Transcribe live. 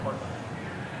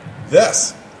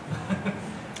this.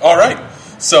 All right.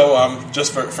 So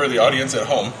just for the audience at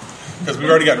home, because we've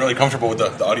already gotten really comfortable with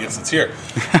the audience that's here.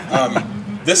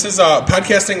 This is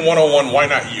Podcasting 101, Why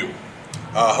Not You?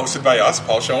 Hosted by us,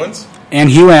 Paul Showens. And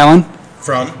Hugh Allen.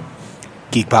 From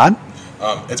GeekPod.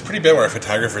 It's pretty bad when our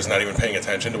photographer's not even paying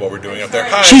attention to what we're doing up there.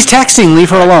 Hi. She's texting. Leave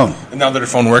her alone. And now that her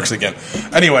phone works again.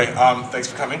 Anyway, thanks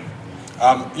for coming.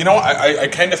 I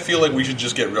kind of feel like we should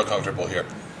just get real comfortable here.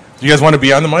 Do you guys want to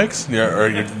be on the mics? Yeah, or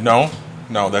no?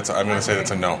 No, I'm going to say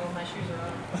that's a no.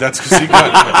 That's because you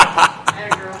got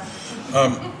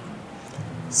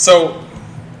So,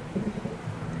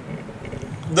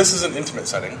 this is an intimate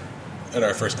setting in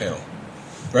our first panel,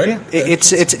 right? Yeah,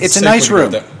 it's a nice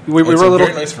room. We were a little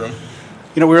very nice room.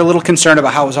 We were a little concerned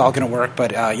about how it was all going to work,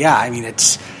 but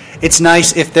it's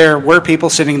nice. If there were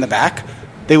people sitting in the back,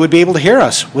 they would be able to hear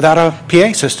us without a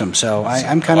PA system. So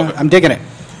I'm digging it.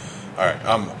 All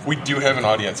right, we do have an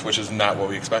audience, which is not what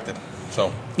we expected.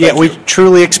 So we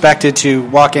truly expected to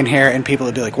walk in here and people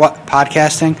would be like, "What,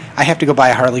 podcasting? I have to go buy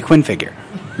a Harley Quinn figure."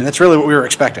 I mean, that's really what we were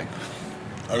expecting.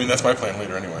 I mean, that's my plan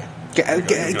later anyway. Get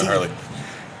Harley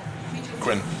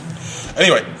Quinn.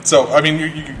 Anyway, so I mean,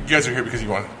 you guys are here because you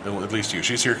want, at least you.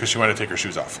 She's here because she wanted to take her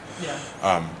shoes off. Yeah.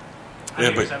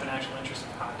 I just have an actual interest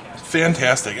in podcasting.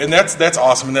 Fantastic, and that's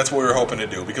awesome, and that's what we were hoping to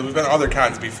do because we've been at other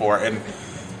cons before, and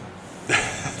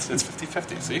it's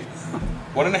 50-50. See,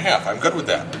 1.5. I'm good with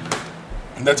that.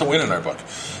 And that's a win in our book.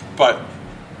 But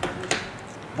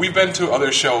we've been to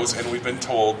other shows, and we've been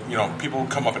told, people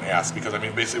come up and ask because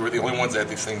basically we're the only ones at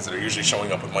these things that are usually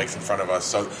showing up with mics in front of us.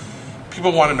 So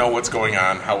people want to know what's going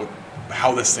on,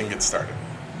 how this thing gets started.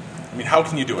 I mean, how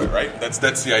can you do it, right?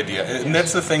 That's the idea. And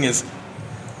that's the thing is,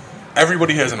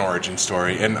 everybody has an origin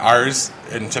story, and ours,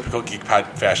 in typical Geek Pod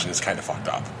fashion, is kind of fucked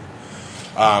up.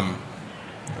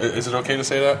 Is it okay to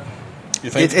say that? You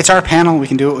think? It's our panel. We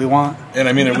can do what we want. And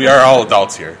we are all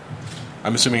adults here.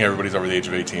 I'm assuming everybody's over the age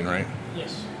of 18, right?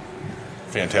 Yes.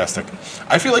 Fantastic.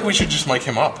 I feel like we should just mic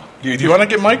him up. Do you want to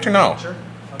get mic'd or no? Sure.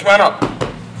 Come on up.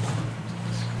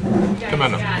 Come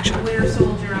on up. Got Winter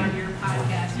Soldier on your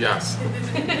podcast. Yes.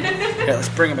 Here, let's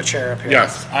bring him a chair up here.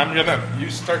 Yes. You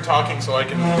start talking so I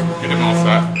can get him all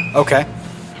set. Okay.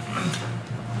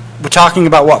 We're talking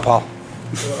about what, Paul?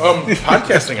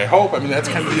 Podcasting, I hope. That's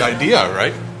kind of the idea,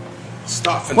 right?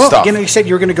 Stuff. You said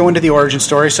you were going to go into the origin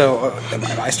story, so am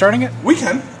I starting it? We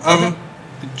can.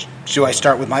 Do I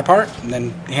start with my part and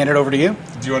then hand it over to you?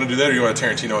 Do you want to do that, or do you want to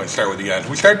Tarantino and start with the end?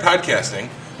 We started podcasting,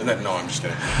 and then, no, I'm just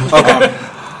kidding. Okay.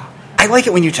 I like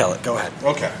it when you tell it. Go ahead.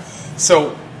 Okay.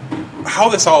 So, how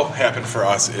this all happened for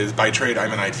us is, by trade,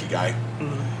 I'm an IT guy.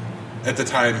 Mm-hmm. At the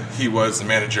time, he was the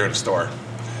manager at a store.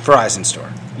 Verizon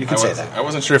store. You can say that. I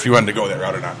wasn't sure if you wanted to go that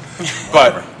route or not.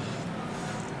 But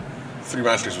Three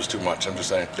Monsters was too much, I'm just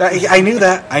saying. I knew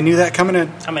that. I knew that coming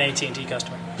in. I'm an AT&T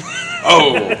customer.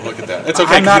 Oh, look at that. It's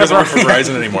okay, because he doesn't work for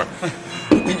Verizon anymore.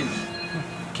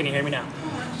 Can you hear me now?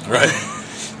 Right.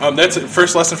 That's it.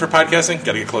 First lesson for podcasting.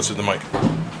 Got to get closer to the mic.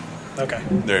 Okay.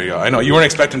 There you go. I know you weren't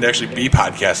expecting to actually be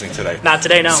podcasting today. Not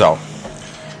today, no. So,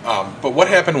 but what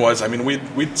happened was,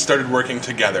 we started working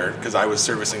together because I was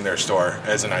servicing their store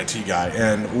as an IT guy,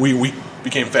 and we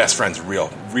became fast friends real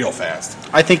fast.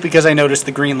 I think because I noticed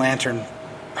the Green Lantern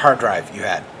hard drive you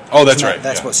had. Oh, that's right.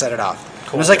 That's what set it off.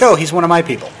 Cool. I was like, he's one of my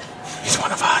people. He's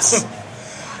one of us.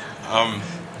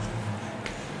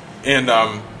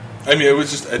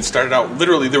 It started out,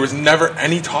 literally, there was never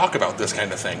any talk about this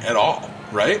kind of thing at all,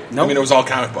 right? Nope. It was all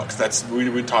comic books.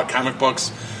 We'd talk comic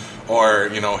books, or,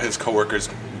 his coworkers.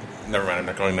 Never mind, I'm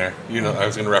not going there. I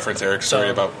was going to reference Eric's story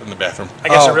about in the bathroom. I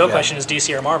guess the real question is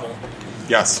DC or Marvel?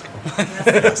 Yes.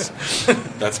 Yes.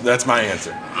 That's my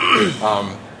answer.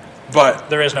 But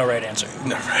there is no right answer.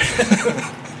 No, right.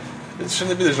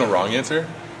 Shouldn't it be there's no wrong answer?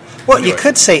 Well, anyway. You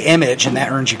could say Image, and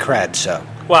that earns you cred, so.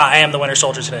 Well, I am the Winter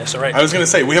Soldier today, so right. I was going to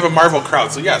say, we have a Marvel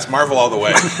crowd, so yes, Marvel all the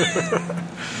way.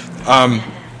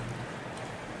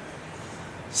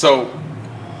 So,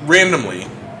 randomly,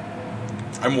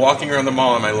 I'm walking around the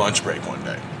mall on my lunch break one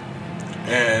day,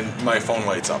 and my phone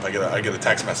lights up. I get a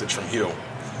text message from Hugh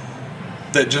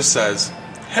that just says,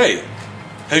 "Hey,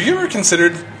 have you ever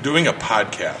considered doing a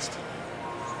podcast?"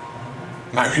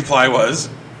 My reply was,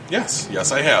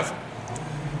 yes, I have.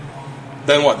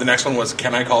 Then what? The next one was,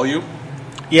 can I call you?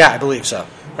 Yeah, I believe so.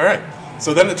 All right.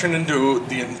 So then it turned into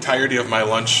the entirety of my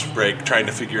lunch break trying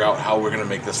to figure out how we're going to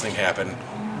make this thing happen,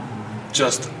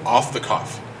 just off the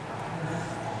cuff.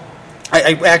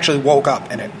 I actually woke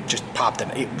up and it just popped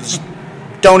in.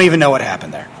 Don't even know what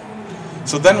happened there.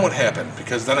 So then what happened?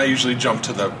 Because then I usually jump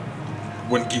to the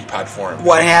Geek Pod forum.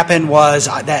 What happened was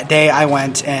that day I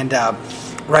went and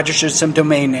registered some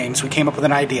domain names. We came up with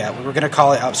an idea. We were going to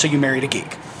call it So You Married a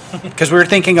Geek. Because we were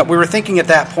thinking at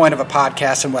that point of a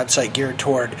podcast and website geared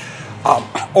toward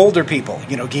older people,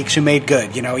 geeks who made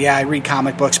good. I read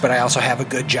comic books, but I also have a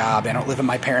good job. I don't live in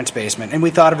my parents' basement. And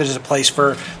we thought of it as a place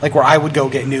for, like, where I would go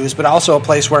get news, but also a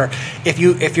place where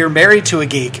if you're married to a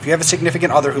geek, if you have a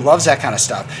significant other who loves that kind of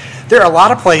stuff, there are a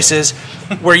lot of places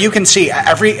where you can see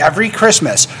every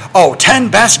Christmas,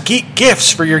 10 best geek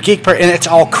gifts for your geek and it's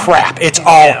all crap. It's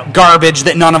all garbage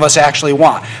that none of us actually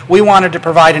want. We wanted to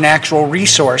provide an actual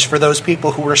resource for those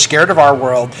people who are scared of our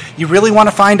world. You really want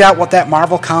to find out what that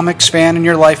Marvel Comics fan in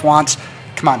your life wants?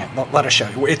 Come on in, let us show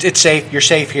you. It's safe. You're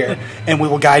safe here, and we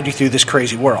will guide you through this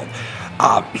crazy world.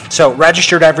 So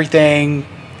registered everything,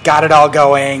 got it all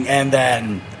going, and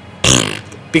then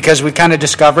because we kind of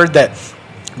discovered that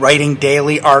writing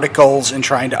daily articles and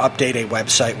trying to update a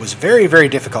website was very, very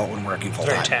difficult when working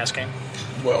full-time. Very tasking.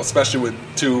 Well, especially with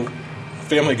two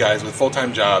family guys with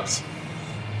full-time jobs,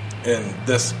 and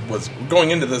this was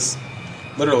going into this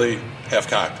literally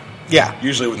half-cocked. Yeah.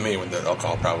 Usually with me with the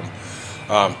alcohol problem.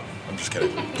 I'm just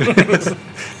kidding.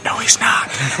 No, he's not.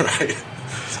 Right.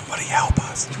 Somebody help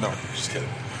us. No, I'm just kidding.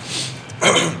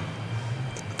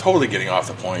 Totally getting off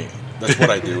the point. That's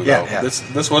what I do, though. Yeah.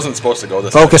 This wasn't supposed to go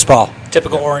this Focus, way. Paul.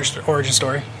 Typical origin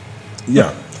story.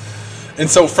 Yeah. And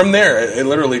so from there, it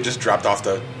literally just dropped off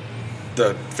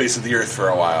the face of the earth for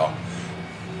a while.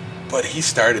 But he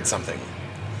started something.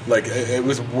 Like, it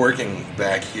was working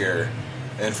back here.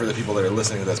 And for the people that are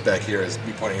listening to this, back here is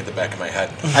me pointing at the back of my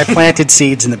head. I planted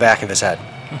seeds in the back of his head.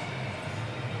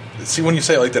 See, when you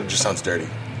say it like that, it just sounds dirty.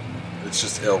 It's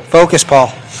just ill. Focus, Paul.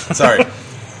 Sorry.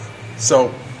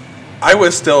 So, I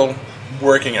was still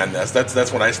working on this.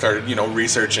 That's when I started,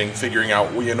 researching, figuring out,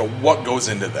 what goes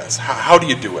into this. How do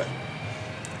you do it?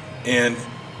 And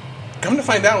come to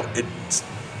find out, it's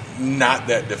not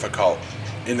that difficult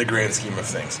in the grand scheme of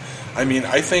things. I mean,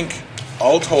 I think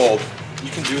all told, you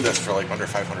can do this for like under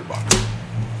 $500.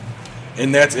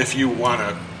 And that's if you want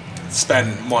to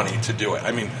spend money to do it.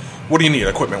 I mean, what do you need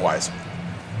equipment-wise?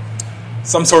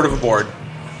 Some sort of a board.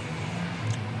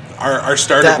 Our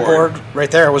starter that board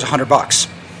right there was $100.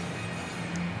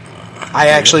 I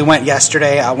actually went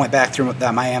yesterday. I went back through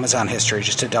my Amazon history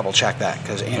just to double check that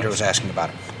because Andrew was asking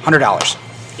about it.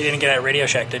 $100. You didn't get it at Radio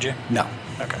Shack, did you? No.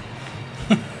 Okay.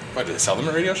 What, do they sell them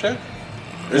at Radio Shack?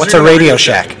 What's a Radio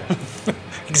Shack?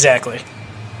 Exactly.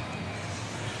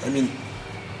 I mean,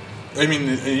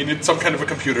 you need some kind of a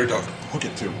computer to hook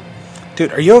it to.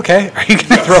 Dude, are you okay? Are you going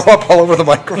to throw up all over the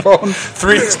microphone?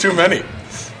 3 is too many.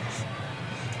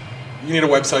 You need a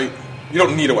website. You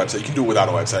don't need a website. You can do it without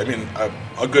a website. I mean,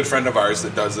 a good friend of ours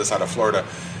that does this out of Florida,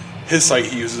 his site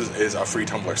he uses is a free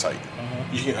Tumblr site.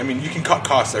 You can cut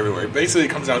costs everywhere. Basically, it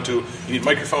comes down to you need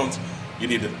microphones, you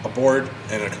need a board,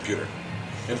 and a computer.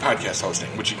 And podcast hosting,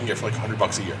 which you can get for like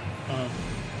 $100 a year.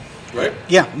 Right?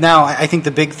 Yeah. Now, I think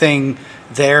the big thing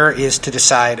there is to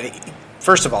decide,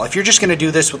 first of all, if you're just going to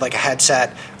do this with like a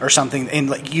headset or something and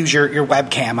like use your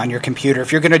webcam on your computer,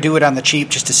 if you're going to do it on the cheap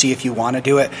just to see if you want to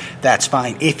do it, that's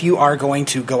fine. If you are going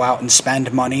to go out and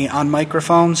spend money on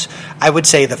microphones, I would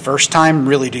say the first time,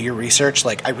 really do your research.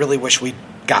 Like, I really wish we'd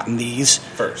gotten these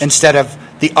first instead of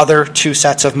the other 2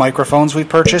 sets of microphones we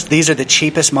purchased. These are the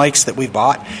cheapest mics that we've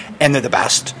bought, and they're the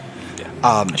best.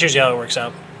 Yeah. That's usually how it works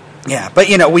out. Yeah, but,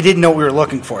 we didn't know what we were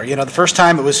looking for. The first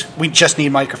time it was, we just need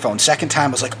microphones. Second time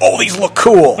it was like, oh, these look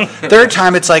cool. Third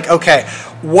time it's like, okay,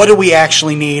 what do we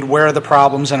actually need? Where are the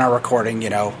problems in our recording?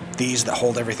 These that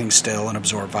hold everything still and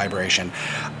absorb vibration.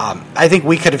 I think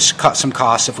we could have cut some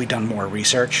costs if we'd done more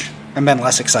research and been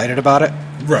less excited about it.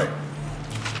 Right.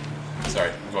 Sorry,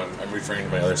 I'm referring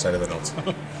to my other side of the notes.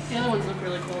 The other ones look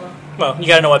really cool, though. Well, you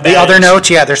got to know what The that other is.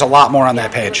 notes, yeah, there's a lot more on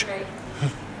that They look page. great.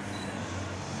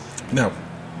 No.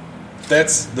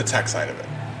 That's the tech side of it.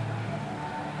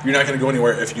 You're not going to go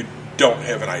anywhere if you don't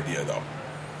have an idea, though.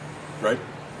 Right?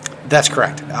 That's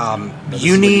correct. This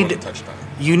You is what need want to touch on.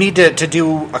 you need to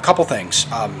do a couple things.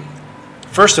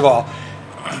 First of all,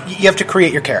 you have to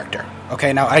create your character.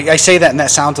 Okay, now I say that and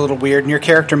that sounds a little weird, and your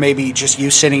character may be just you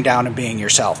sitting down and being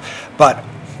yourself. But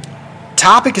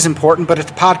topic is important, but the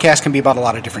podcast can be about a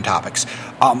lot of different topics.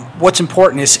 What's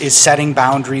important is setting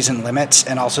boundaries and limits,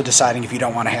 and also deciding if you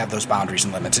don't want to have those boundaries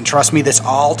and limits. And trust me, this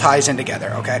all ties in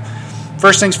together, okay?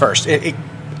 First things first.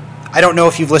 I don't know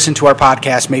if you've listened to our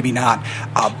podcast, maybe not.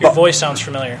 Your voice sounds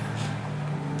familiar.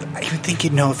 I would think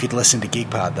you'd know if you'd listen to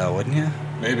GeekPod, though, wouldn't you?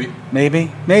 Maybe.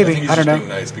 Maybe. I think he's I don't just know. being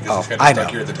nice because he's kind of I stuck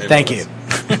know. here at the table. Thank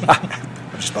with you. us.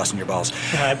 I'm just busting your balls.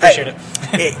 I appreciate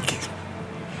it.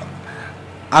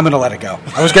 I'm going to let it go.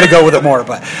 I was going to go with it more,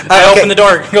 but I open the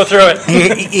door. Go through it.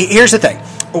 Here's the thing.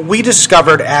 we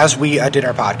discovered as we did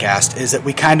our podcast is that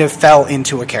we kind of fell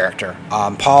into a character.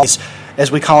 Paul is,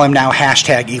 as we call him now,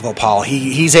 #Evil Paul.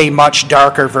 He's a much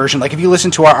darker version. Like, if you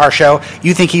listen to our show,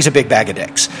 you think he's a big bag of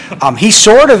dicks. He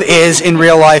sort of is in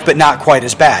real life, but not quite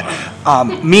as bad.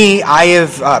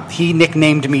 He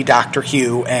nicknamed me Dr.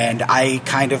 Hugh, and I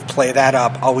kind of play that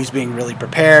up, always being really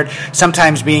prepared,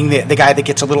 sometimes being the guy that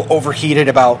gets a little overheated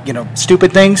about,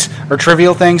 stupid things or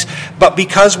trivial things. But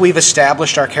because we've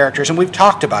established our characters, and we've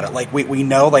talked about it, like, we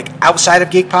know, like, outside of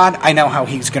Geek Pod, I know how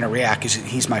he's going to react because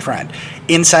he's my friend.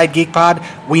 Inside Geek Pod,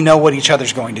 we know what each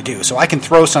other's going to do. So I can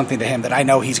throw something to him that I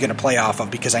know he's going to play off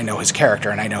of because I know his character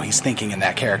and I know he's thinking in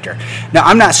that character. Now,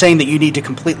 I'm not saying that you need to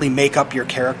completely make up your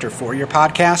character for your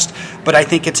podcast, but I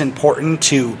think it's important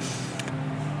to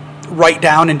write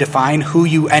down and define who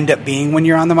you end up being when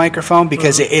you're on the microphone,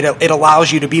 because it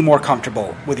allows you to be more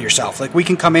comfortable with yourself. Like, we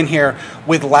can come in here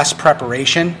with less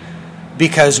preparation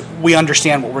because we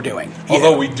understand what we're doing.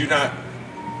 Although we do not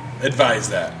advise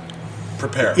that.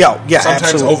 Prepare. Yeah,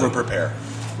 sometimes absolutely. over-prepare,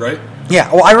 right?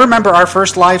 Yeah, well, I remember our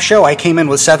first live show. I came in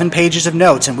with 7 pages of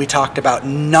notes, and we talked about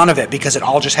none of it because it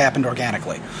all just happened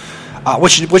organically,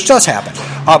 which does happen.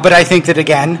 But I think that,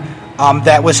 again,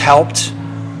 that was helped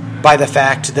by the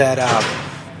fact that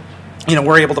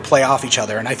we're able to play off each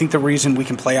other. And I think the reason we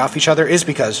can play off each other is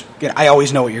because I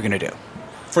always know what you're going to do.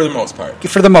 For the most part.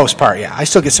 For the most part, yeah. I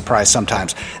still get surprised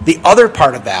sometimes. The other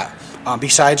part of that,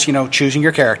 besides choosing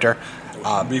your character.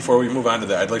 Before we move on to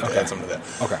that, I'd like to add something to that.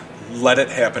 Okay. Let it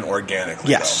happen organically.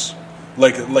 Yes. Though.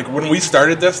 Like when we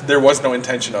started this, there was no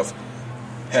intention of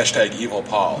 #Evil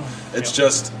Paul. It's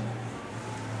just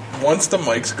once the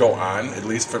mics go on, at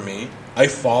least for me, I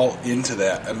fall into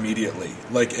that immediately.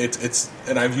 Like it's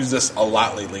and I've used this a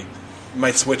lot lately.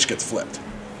 My switch gets flipped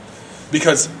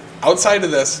because outside of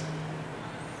this,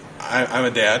 I'm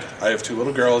a dad. I have 2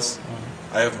 little girls.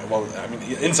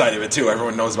 Inside of it too.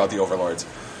 Everyone knows about the overlords.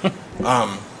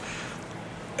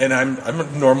 And I'm a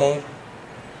normal,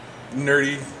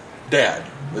 nerdy dad.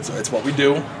 It's what we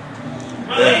do.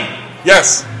 And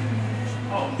yes.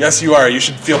 Yes, you are. You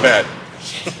should feel bad.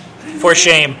 For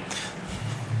shame.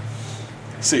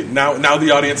 See, now the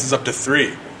audience is up to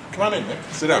 3. Come on in, Nick.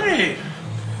 Sit down. Hey.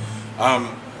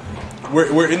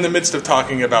 We're in the midst of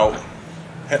talking about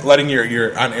letting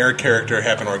your on-air character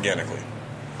happen organically.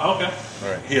 Okay. All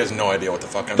right. He has no idea what the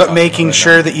fuck I'm talking But about. making right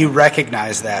sure now. that you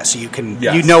recognize that, so you can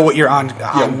Yes. you know what you're on.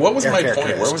 Yeah, what was my character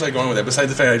point? is. Where was I going with that? Besides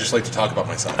the fact I just like to talk about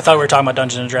myself. I thought we were talking about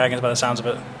Dungeons and Dragons by the sounds of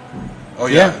it. Oh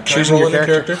yeah, Yeah, Can choosing I roll your in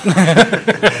the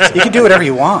character? You can do whatever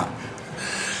you want.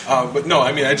 But no,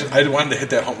 I mean, I wanted to hit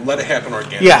that home. Let it happen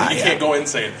organically. Yeah, you yeah. can't go in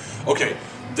saying, okay,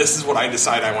 this is what I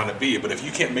decide I want to be. But if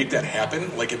you can't make that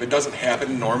happen, like if it doesn't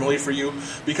happen normally for you,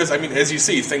 because I mean, as you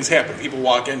see, things happen. People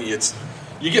walk in, you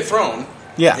get thrown.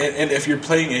 Yeah. And if you're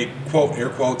playing a quote air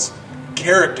quotes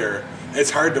character,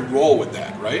 it's hard to roll with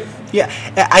that, right? Yeah,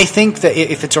 I think that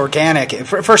if it's organic,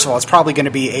 first of all, it's probably going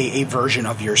to be a version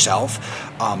of yourself.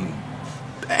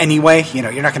 Anyway,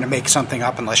 you're not going to make something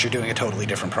up unless you're doing a totally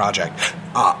different project.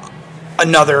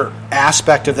 Another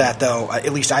aspect of that, though,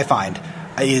 at least I find,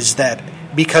 is that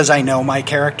because I know my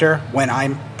character, when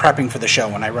I'm prepping for the show,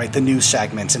 when I write the news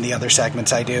segments and the other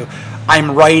segments I do,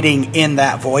 I'm writing in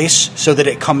that voice so that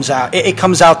it comes out. It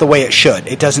comes out the way it should.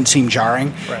 It doesn't seem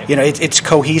jarring. Right. It's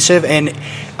cohesive, and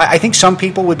I think some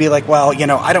people would be like, well,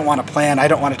 I don't want to plan. I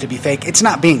don't want it to be fake. It's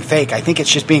not being fake. I think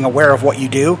it's just being aware of what you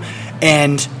do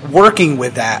and working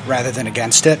with that rather than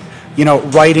against it.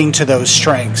 Writing to those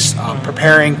strengths,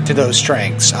 preparing to those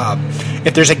strengths.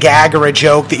 If there's a gag or a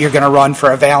joke that you're going to run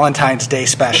for a Valentine's Day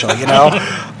special,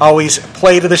 always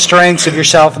play to the strengths of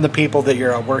yourself and the people that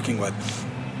you're working with.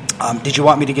 Did you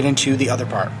want me to get into the other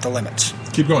part, the limits?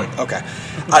 Keep going. Okay.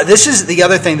 This is the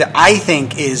other thing that I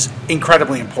think is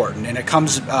incredibly important, and it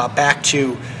comes back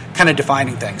to kind of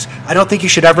defining things. I don't think you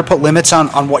should ever put limits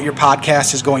on what your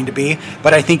podcast is going to be,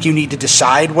 but I think you need to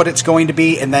decide what it's going to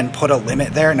be and then put a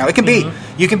limit there. Now, it can be,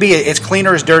 you can be as clean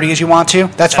or as dirty as you want to.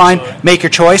 That's Absolutely. fine. Make your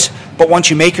choice. But once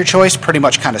you make your choice, pretty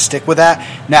much kind of stick with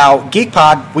that. Now,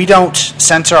 GeekPod, we don't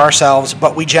censor ourselves,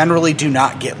 but we generally do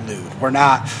not get lewd. We're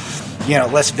not,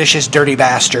 less vicious, dirty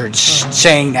bastards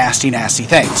saying nasty, nasty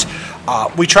things.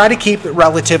 We try to keep it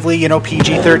relatively,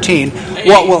 PG-13.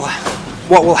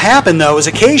 What will happen, though, is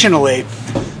occasionally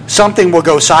something will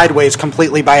go sideways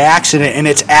completely by accident, and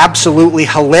it's absolutely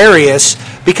hilarious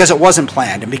because it wasn't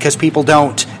planned and because people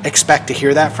don't expect to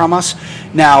hear that from us.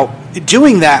 Now,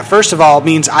 doing that, first of all,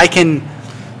 means I can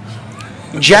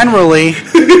generally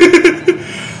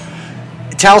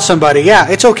tell somebody, yeah,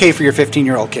 it's okay for your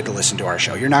 15-year-old kid to listen to our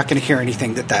show. You're not going to hear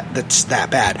anything that's that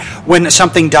bad. When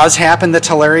something does happen that's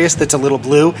hilarious, that's a little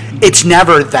blue, it's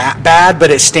never that bad,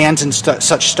 but it stands in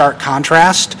such stark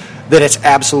contrast that it's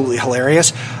absolutely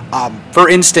hilarious. For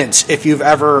instance, if you've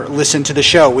ever listened to the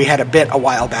show, we had a bit a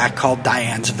while back called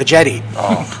Diane's Vegetti,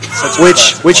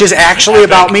 which is actually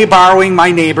about me borrowing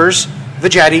my neighbor's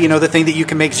Vegetti, the thing that you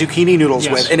can make zucchini noodles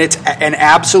with. And it's an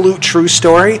absolute true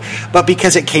story, but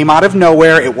because it came out of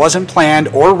nowhere, it wasn't planned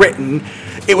or written,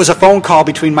 it was a phone call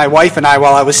between my wife and I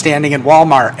while I was standing in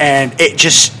Walmart, and it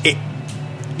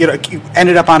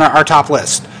ended up on our top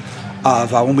list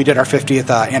of when we did our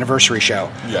 50th anniversary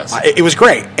show. Yes. It was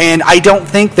great. And I don't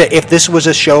think that if this was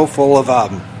a show full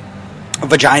of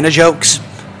vagina jokes,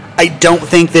 I don't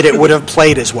think that it would have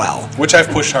played as well. Which I've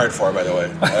pushed hard for, by the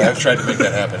way. I've tried to make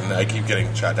that happen, and I keep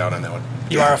getting shot down on that one.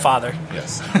 You are a father.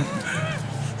 Yes.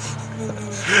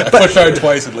 I pushed hard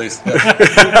twice at least.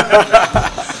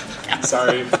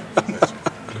 Sorry.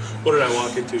 What did I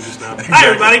walk into just now? Exactly. Hi,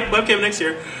 everybody. Webcam next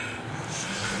year.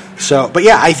 So, but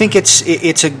yeah, I think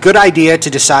it's a good idea to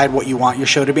decide what you want your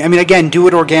show to be. I mean, again, do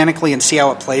it organically and see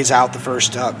how it plays out the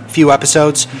first few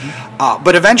episodes. Mm-hmm.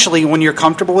 But eventually, when you're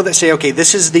comfortable with it, say, okay,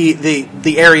 this is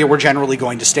the area we're generally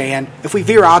going to stay in. If we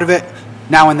veer out of it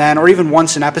now and then, or even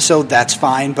once an episode, that's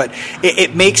fine. But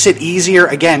it makes it easier,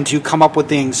 again, to come up with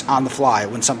things on the fly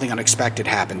when something unexpected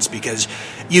happens, because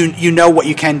you know what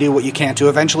you can do, what you can't do.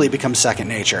 Eventually, it becomes second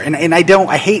nature. And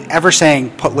I hate ever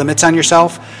saying put limits on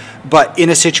yourself. But in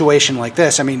a situation like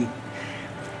this, I mean,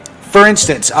 for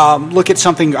instance, look at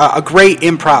something, a great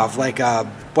improv, like,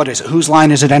 what is it, Whose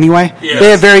Line Is It Anyway? Yes. They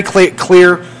have very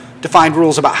clear, defined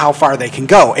rules about how far they can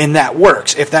go, and that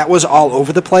works. If that was all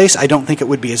over the place, I don't think it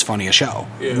would be as funny a show.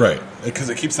 Yeah. Right, because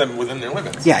it keeps them within their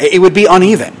limits. Yeah, it would be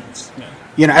uneven.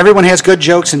 Yeah. Everyone has good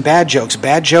jokes and bad jokes.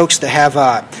 Bad jokes that have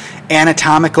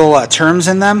anatomical terms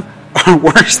in them are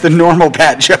worse than normal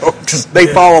bad jokes. They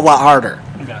fall a lot harder.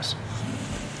 Yes.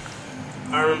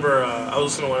 I remember I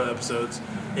was listening to one of the episodes,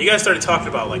 and you guys started talking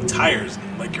about, like, tires,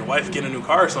 like your wife getting a new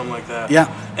car or something like that.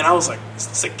 Yeah. And I was like, is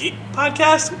this a geek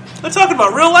podcast? They're talking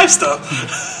about real life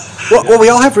stuff. Well, we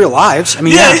all have real lives. I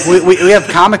mean, we have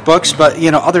comic books, but,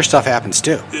 other stuff happens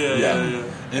too. Yeah.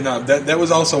 And that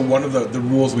was also one of the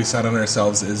rules we set on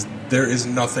ourselves, is there is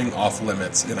nothing off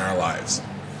limits in our lives.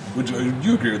 Would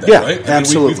you agree with that, right? I mean,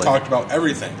 absolutely. We've talked about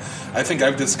everything. I think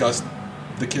I've discussed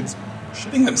the kids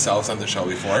shitting themselves on the show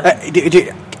before.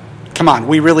 Come on,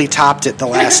 we really topped it the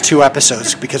last 2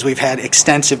 episodes because we've had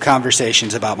extensive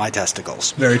conversations about my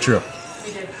testicles. Very true.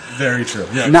 We did. Very true.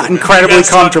 Yeah. Not incredibly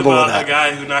comfortable with that. A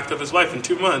guy who knocked up his wife in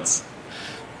 2 months.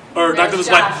 Or knocked up his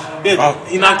wife. Yeah,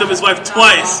 he knocked up his wife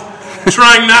twice,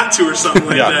 trying not to or something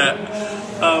like that.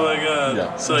 Oh my god.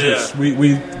 Yeah. So yeah.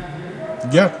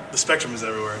 The spectrum is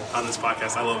everywhere on this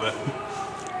podcast. I love it.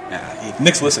 Yeah,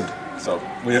 Nick's listened, so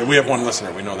we have one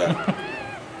listener. We know that.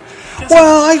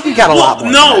 Well, we got a lot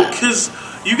more. No, because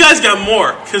you guys got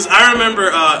more. Because I remember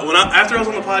after I was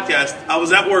on the podcast, I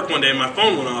was at work one day and my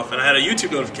phone went off and I had a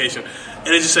YouTube notification and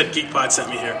it just said GeekPod sent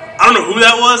me here. I don't know who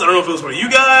that was. I don't know if it was one of you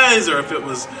guys or if it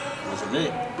was. Was it me?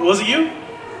 Was it you?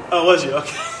 Oh, it was you?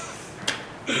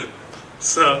 Okay.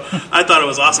 So I thought it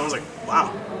was awesome. I was like,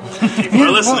 wow. People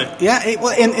are listening.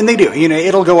 And they do.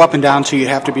 It'll go up and down, so you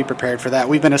have to be prepared for that.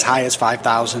 We've been as high as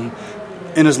 5,000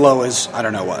 and as low as I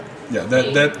don't know what. Yeah,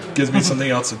 that gives me something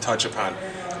else to touch upon.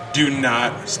 Do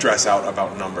not stress out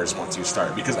about numbers once you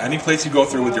start, because any place you go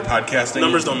through with your podcasting,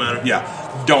 numbers don't matter.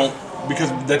 Yeah, don't, because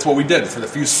that's what we did for the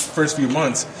first few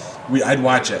months. I'd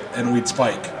watch it and we'd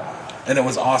spike, and it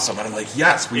was awesome. And I'm like,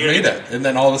 yes, we made it. And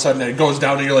then all of a sudden it goes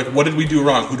down, and you're like, what did we do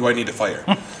wrong? Who do I need to fire?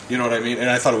 You know what I mean? And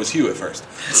I thought it was Hugh at first.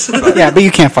 But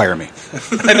you can't fire me.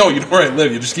 I know, you know where I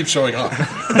live. You just keep showing up.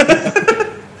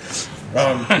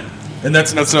 And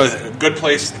that's a good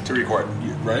place to record,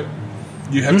 right?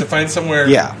 You have to find somewhere.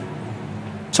 Yeah.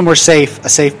 Somewhere safe, a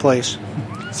safe place.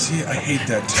 See, I hate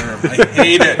that term. I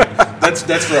hate it. That's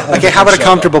for a whole. Okay, how about a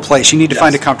comfortable place? You need to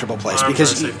find a comfortable place. Arms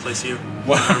because are a safe place, you.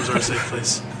 Arms are a safe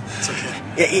place. It's okay.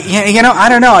 I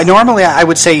don't know. Normally, I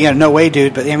would say, no way,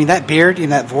 dude. But I mean, that beard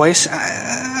and that voice,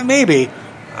 maybe.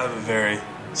 I have a very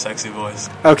sexy voice.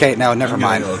 Okay, no, never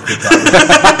mind. Well,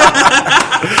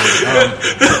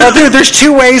 dude, there's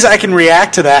 2 ways I can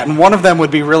react to that, and one of them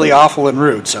would be really awful and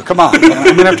rude. So come on,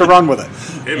 I'm gonna have to run with it.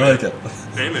 Amen. I like it.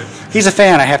 Amen. He's a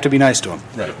fan. I have to be nice to him.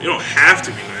 Right. You don't have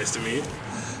to be nice to me.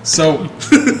 So,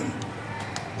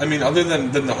 I mean, other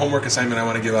than the homework assignment I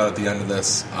want to give out at the end of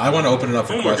this, I want to open it up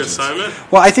for Homework questions. assignment?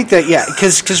 Well, I think that,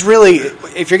 because really,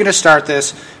 if you're going to start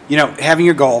this, having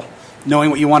your goal, knowing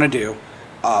what you want to do,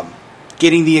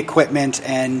 getting the equipment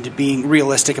and being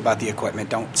realistic about the equipment.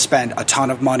 Don't spend a ton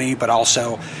of money, but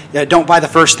also don't buy the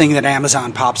first thing that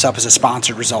Amazon pops up as a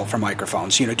sponsored result for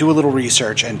microphones. Do a little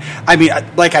research. And I mean,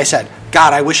 like I said,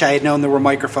 God, I wish I had known there were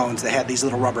microphones that had these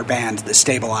little rubber bands that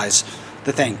stabilize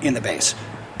the thing in the bass,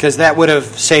 because that would have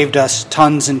saved us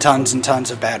tons and tons and tons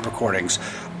of bad recordings.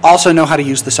 Also know how to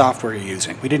use the software you're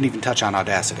using. We didn't even touch on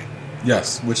Audacity.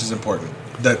 Yes, which is important.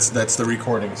 That's the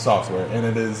recording software, and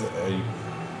it is a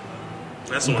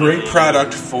great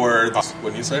product for,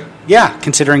 wouldn't you say? Yeah,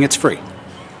 considering it's free.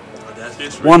 Audacity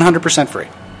is free. 100% free.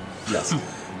 Yes.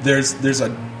 There's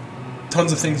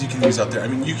tons of things you can use out there. I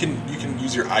mean, you can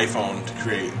use your iPhone to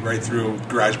create right through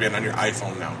GarageBand on your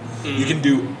iPhone now. Mm-hmm. You can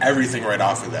do everything right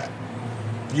off of that.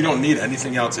 You don't need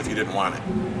anything else if you didn't want it.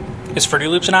 Is Fruity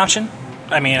Loops an option?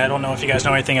 I mean, I don't know if you guys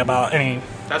know anything about any.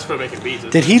 That's for making beats.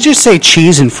 Did he just say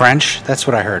cheese in French? That's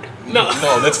what I heard. No,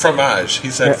 that's fromage. He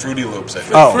said Fruity Loops. I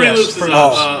think. Oh, Fruity yes. Loops is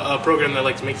a program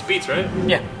that makes beats, right?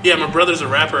 Yeah. Yeah, my brother's a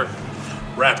rapper.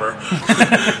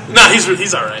 No,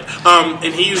 he's all right.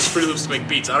 And he used Fruity Loops to make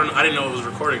beats. I didn't know it was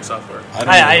recording software.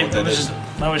 I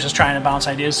was just trying to bounce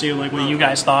ideas, see what you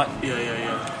guys thought. Yeah.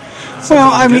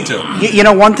 Well, I mean,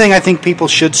 one thing I think people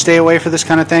should stay away for this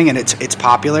kind of thing, and it's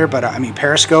popular, but I mean,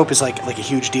 Periscope is like a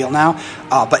huge deal now.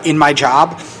 But in my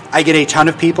job, I get a ton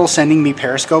of people sending me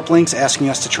Periscope links asking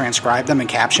us to transcribe them and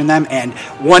caption them, and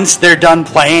once they're done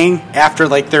playing, after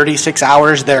 36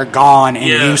 hours, they're gone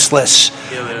and useless,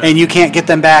 and you can't get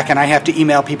them back, and I have to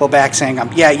email people back saying,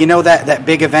 that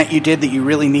big event you did that you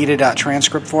really needed a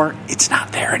transcript for, it's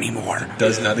not there anymore.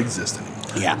 Does not exist anymore.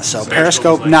 Yeah, so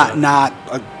Periscope, not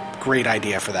a great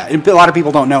idea for that. And a lot of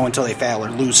people don't know until they fail or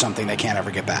lose something they can't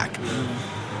ever get back.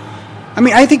 I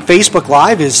mean, I think Facebook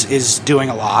Live is doing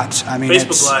a lot. I mean,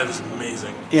 Facebook Live is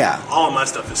amazing. Yeah. All of my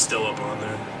stuff is still up on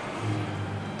there.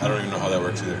 I don't even know how that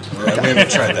works either. We haven't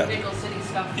tried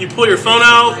that. You pull your phone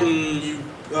out and you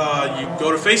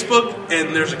go to Facebook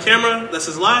and there's a camera that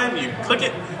says live. You click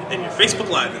it and you're Facebook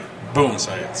Live. Boom,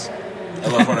 science. I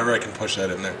love whenever I can push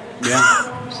that in there.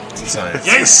 Yeah. It's science.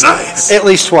 Yay, science! At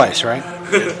least twice, right?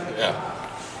 Yeah.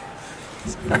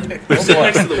 I'm sitting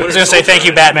next to the I Winter was going to say thank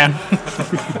you, Batman.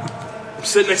 I'm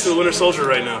sitting next to the Winter Soldier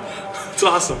right now. It's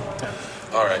awesome.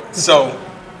 All right, so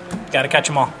Got to catch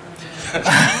them all.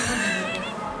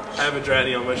 I have a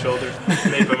Dratty on my shoulder,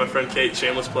 made by my friend Kate.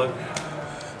 Shameless plug.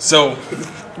 So,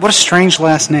 What a strange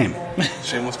last name.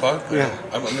 shameless plug? Yeah.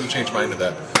 I'm going to change mine to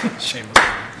that. Shameless.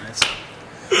 Nice.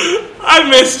 I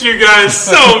missed you guys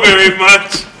so very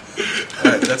much.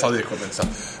 All right, that's all the equipment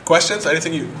stuff. Questions?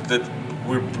 Anything that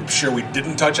we're sure we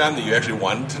didn't touch on that you actually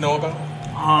wanted to know about?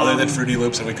 Other than Fruity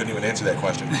Loops, and we couldn't even answer that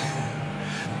question.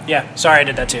 Yeah, sorry I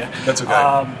did that to you. That's okay.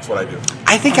 That's what I do.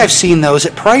 I think I've seen those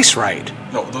at Price Right.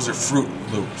 No, those are Fruit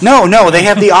Loops. No, they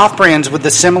have the off-brands with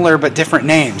the similar but different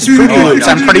names. Fruity Loops,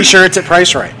 I'm pretty sure it's at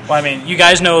Price Right. Well, I mean, you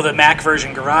guys know the Mac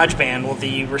version GarageBand. Well,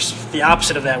 the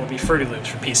opposite of that would be Fruity Loops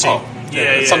for PC. Oh,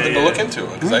 it's something to look into,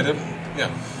 because I didn't.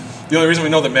 Yeah. The only reason we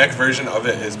know the Mac version of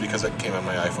it is because it came on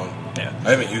my iPhone. Yeah.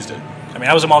 I haven't used it. I mean,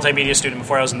 I was a multimedia student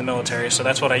before I was in the military, so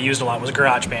that's what I used a lot was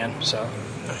GarageBand. So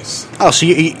Nice. Oh, so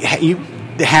you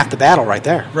half the battle right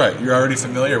there. Right, you're already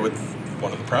familiar with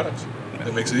one of the products.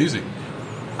 That makes it easy.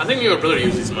 I think me and my brother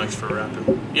use these mics for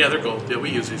rapping. Yeah, they're gold. Yeah, we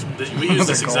use these. We use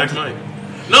this exact mic.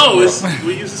 No,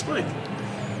 we use this mic.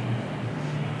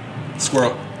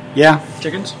 Squirrel. Yeah.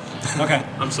 chickens. Okay.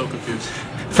 I'm so confused.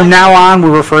 From now on,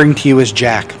 we're referring to you as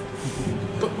Jack.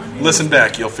 Listen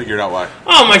back, you'll figure it out why.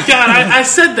 Oh my god, I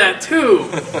said that too.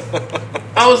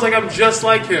 I was like, I'm just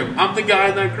like him. I'm the guy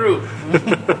in that group.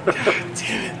 God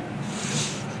damn it.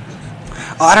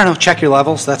 Oh, I don't know. Check your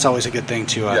levels. That's always a good thing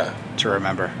to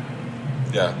remember.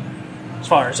 Yeah. As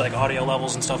far as like audio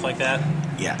levels and stuff like that.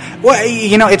 Yeah. Well,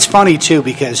 it's funny too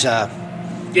because Yeah,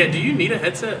 do you need a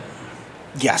headset?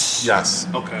 yes. Yes.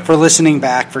 Okay. For listening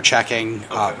back, for checking.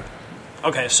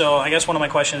 Okay, so I guess one of my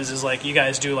questions is like, you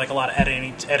guys do like a lot of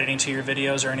editing to your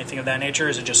videos or anything of that nature?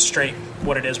 Is it just straight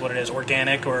what it is,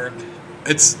 organic, or?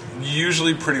 It's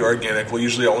usually pretty organic. We'll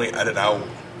usually only edit out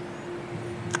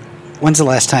When's the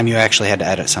last time you actually had to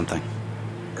edit something?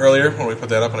 earlier when we put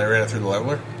that up and I ran it through the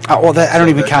leveler. Oh, well, I don't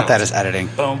even that count that counts. as editing.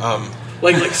 Boom.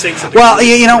 Like saying something. Well,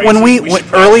 when we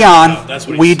should early probably on, cut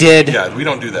out. we did. Yeah, we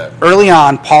don't do that. Early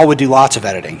on, Paul would do lots of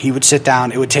editing. He would sit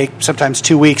down. It would take sometimes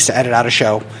 2 weeks to edit out a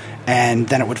show, and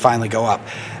then it would finally go up.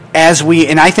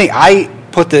 And I think I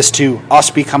put this to us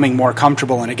becoming more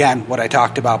comfortable, and again, what I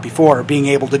talked about before, being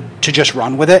able to just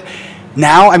run with it.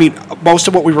 Now, I mean, most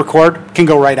of what we record can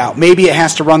go right out. Maybe it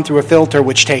has to run through a filter,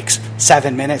 which takes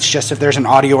 7 minutes just if there's an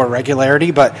audio irregularity,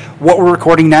 but what we're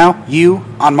recording now, you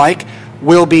on mic,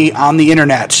 will be on the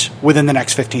internet within the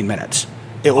next 15 minutes.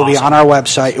 It will be Awesome. on our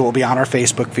website. It will be on our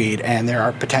Facebook feed, and there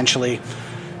are potentially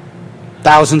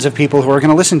thousands of people who are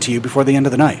going to listen to you before the end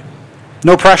of the night.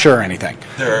 No pressure or anything.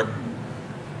 There are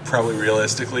probably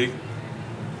realistically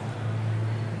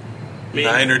Me.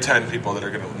 9 or 10 people that are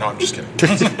going to... No, I'm just kidding.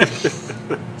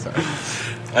 Sorry.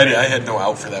 I had no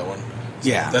out for that one.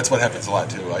 Yeah. That's what happens a lot,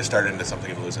 too. I start into something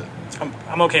and lose it.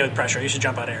 I'm okay with pressure. You should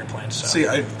jump out of airplanes. So. See,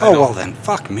 I Oh, know. well then,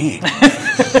 fuck me.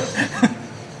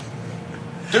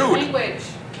 Dude, Language.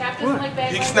 Cap doesn't like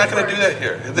bad he's language not going to words. do that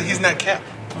here. He's not Cap.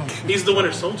 He's the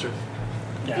Winter Soldier.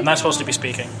 Yeah, I'm not supposed to be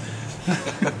speaking.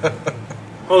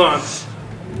 Hold on.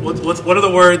 What are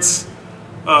the words?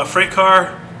 Freight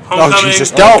car, Oh, homecoming,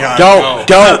 Jesus. Oh, Don't, God, don't, no.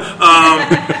 don't.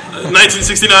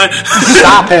 1969,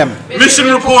 Stop him. mission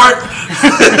report.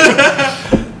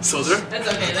 Soldier. That's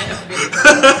okay. That has to be.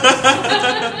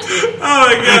 Oh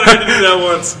my god, I had to do that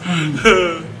once.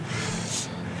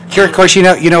 Kira, of course, you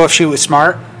know if she was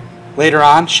smart, later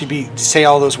on, she'd be say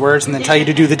all those words and then tell you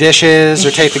to do the dishes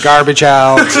or take the garbage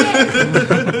out.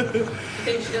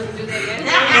 Think she doesn't do that again?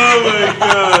 Oh my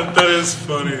god, that is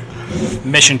funny.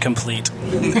 Mission complete.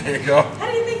 There you go.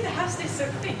 How do you think the house stays so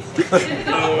clean?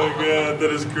 Oh my god,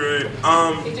 that is great.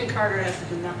 Agent Carter has to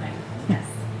do nothing. Yes.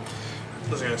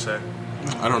 What was I gonna say?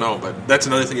 I don't know, but that's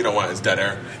another thing you don't want is dead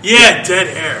air. Yeah, dead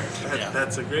air.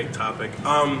 That's a great topic.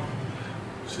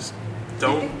 Just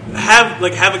don't have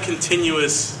a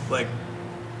continuous what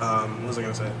was I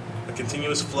gonna say? A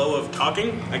continuous flow of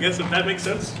talking. I guess if that makes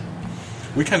sense.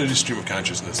 We kind of do stream of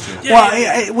consciousness, too. Yeah,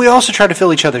 Well, we also try to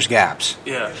fill each other's gaps.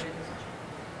 yeah.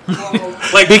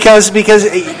 Like Because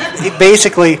it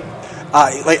basically,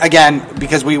 again,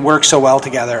 because we work so well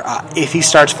together, if he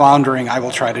starts floundering, I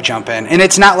will try to jump in. And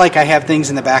it's not like I have things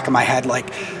in the back of my head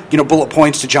like, bullet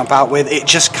points to jump out with. It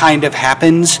just kind of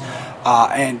happens.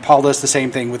 And Paul does the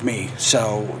same thing with me.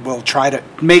 So we'll try to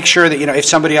make sure that, if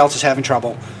somebody else is having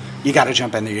trouble, you got to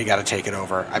jump in there. You got to take it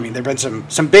over. I mean, there have been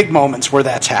some big moments where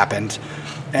that's happened.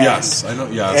 And, Yes, I know,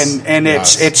 yes. And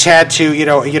Yes. it's had to,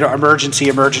 emergency,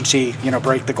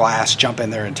 break the glass, jump in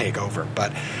there and take over.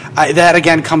 But that,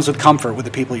 again, comes with comfort with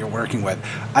the people you're working with.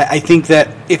 I think that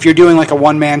if you're doing like a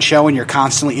one-man show and you're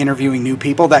constantly interviewing new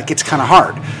people, that gets kind of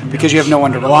hard because you have no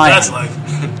one to what rely that's on.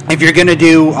 like. If you're going to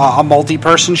do a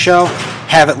multi-person show,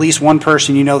 have at least one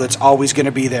person that's always going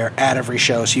to be there at every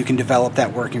show so you can develop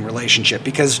that working relationship.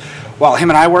 Because while him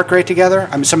and I work great together,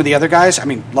 some of the other guys,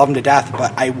 love them to death,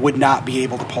 but I would not be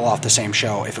able to pull off the same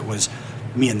show if it was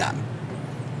me and them.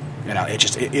 It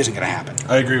isn't going to happen.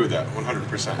 I agree with that,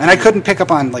 100%. And I couldn't pick up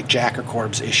on like Jack or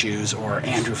Corb's issues or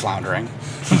Andrew floundering.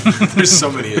 There's so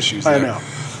many issues I there.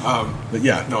 know. But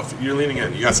yeah, no, if you're leaning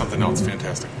in, you got something else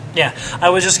fantastic. Yeah, I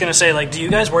was just gonna say, do you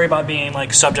guys worry about being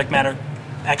subject matter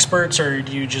experts, or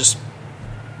do you just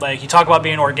you talk about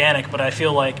being organic? But I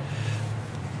feel like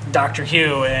Dr.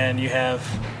 Hugh and you have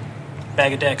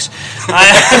bag of dicks.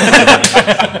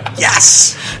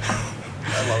 Yes!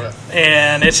 I love it.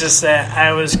 And it's just that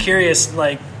I was curious,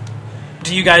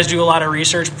 do you guys do a lot of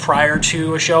research prior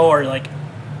to a show, or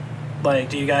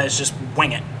do you guys just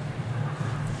wing it?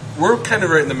 We're kind of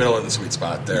right in the middle of the sweet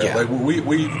spot there. Yeah.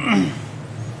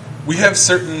 We have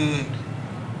certain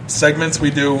segments we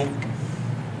do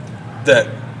that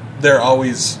they're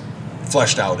always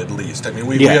fleshed out at least.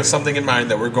 We have something in mind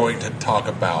that we're going to talk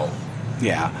about.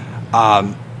 Yeah.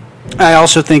 I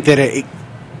also think that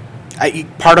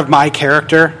part of my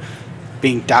character,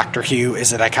 being Dr. Hugh,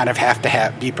 is that I kind of have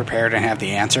to be prepared and have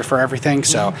the answer for everything.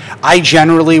 So I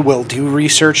generally will do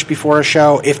research before a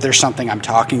show if there's something I'm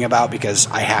talking about because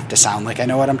I have to sound like I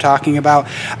know what I'm talking about.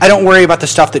 I don't worry about the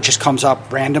stuff that just comes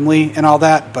up randomly and all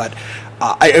that, but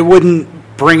I wouldn't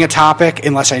bring a topic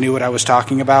unless I knew what I was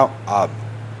talking about.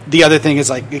 The other thing is,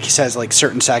 like he says,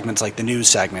 certain segments, like the news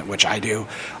segment, which I do.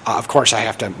 Of course, I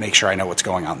have to make sure I know what's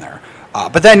going on there.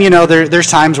 But then, there's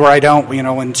times where I don't,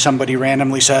 when somebody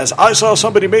randomly says, I saw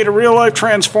somebody made a real-life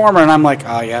Transformer, and I'm like,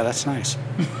 oh, yeah, that's nice.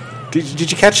 Did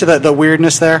you catch the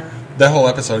weirdness there? That whole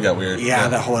episode got weird. Yeah,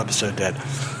 that whole episode did.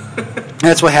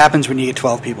 That's what happens when you get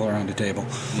 12 people around a table.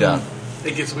 Yeah.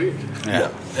 It gets weird.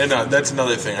 Yeah. And that's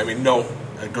another thing. No,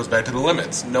 it goes back to the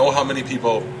limits. Know how many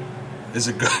people is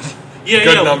a good,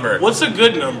 good number. What's a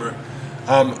good number?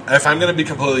 If I'm going to be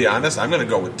completely honest, I'm going to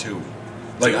go with 2.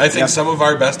 I think some of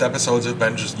our best episodes have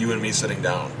been just you and me sitting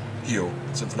down. Hugh,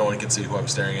 since no one can see who I'm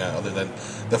staring at other than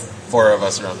the 4 of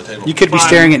us around the table. You could be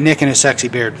staring at Nick and his sexy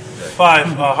beard. 5.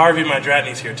 Harvey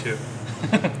Madratney's here too.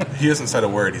 He hasn't said a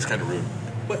word. He's kind of rude.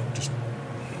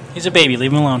 He's a baby.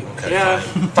 Leave him alone. Okay, Yeah,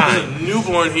 fine.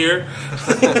 newborn here.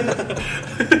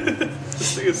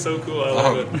 This thing is so cool. I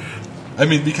love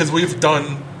it. Because we've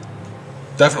done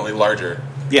definitely larger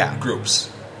Yeah.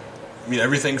 groups. I mean,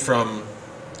 everything from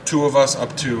 2 of us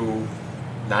up to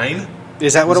 9.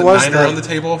 Is that what it was? 9 around the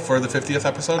table for the 50th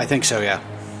episode? I think so, yeah.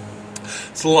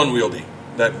 It's a little unwieldy.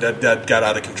 That got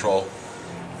out of control.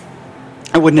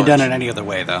 I wouldn't have done it any other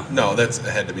way, though. No, it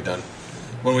had to be done.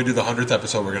 When we do the 100th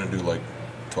episode, we're going to do like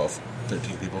 12,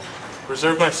 13 people.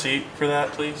 Reserve my seat for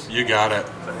that, please. You got it.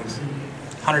 Thanks.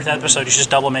 100th episode, you should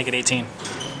just double make it 18.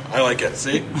 I like it.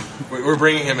 See? We're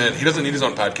bringing him in. He doesn't need his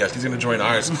own podcast. He's going to join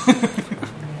ours.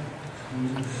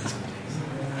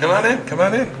 Come on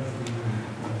in.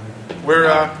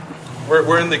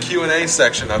 We're in the Q&A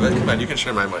section of it. Come on, you can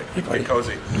share my mic. Quite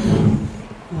cozy.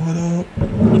 What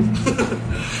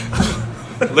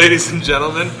up? Ladies and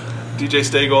gentlemen, DJ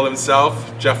Staygold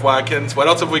himself, Jeff Watkins. What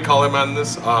else have we call him on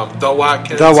this? The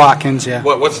Watkins. The Watkins, yeah.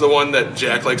 What's the one that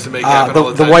Jack likes to make happen all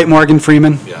the The time? white Morgan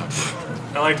Freeman. Yeah.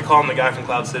 I like to call him the guy from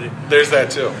Cloud City. There's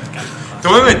that too. The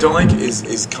one thing I don't like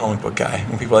is comic book guy.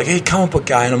 When people are like, hey, comic book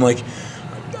guy, and I'm like,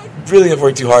 really, I've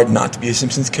worked too hard not to be a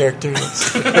Simpsons character.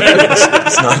 Let's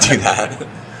not do that.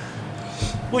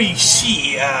 Well, you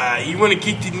see, you want to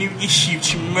get the new issue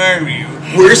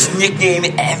tomorrow. Worst nickname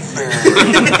ever.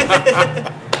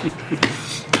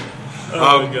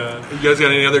 Oh, my God. You guys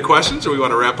got any other questions, or we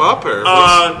want to wrap up? Or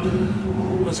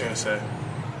What was I going to say?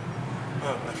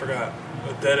 Oh, I forgot.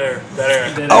 Dead air.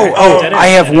 I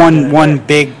have one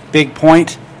big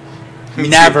point. Me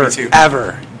Never, too.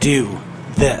 ever do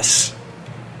this.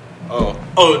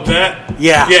 Oh, that?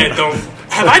 Yeah. Yeah, don't.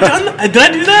 Have I done that? Did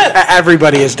I do that?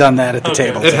 Everybody has done that at the Okay.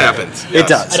 table. it happens. It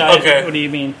does. Okay. What do you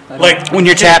mean? I don't- Like, When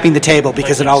you're tapping the table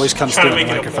because like it always comes trying through to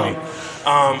the make it a microphone.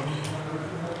 point.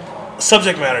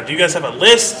 Subject matter. Do you guys have a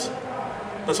list?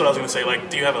 That's what I was going to say. Like,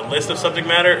 do you have a list of subject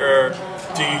matter, or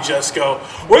do you just go,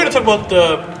 we're going to talk about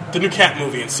the new Cat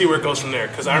movie and see where it goes from there?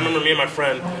 Because I remember me and my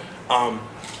friend,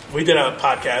 we did a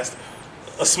podcast,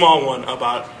 a small one,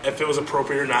 about if it was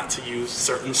appropriate or not to use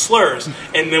certain slurs.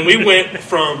 And then we went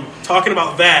from talking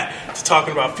about that to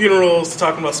talking about funerals, to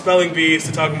talking about spelling bees,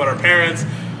 to talking about our parents.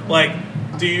 Like,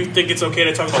 do you think it's okay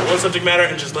to talk about one subject matter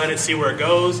and just let it see where it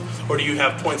goes? Or do you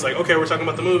have points like, okay, we're talking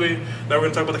about the movie, now we're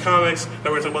going to talk about the comics, now we're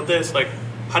going to talk about this? Like,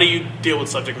 how do you deal with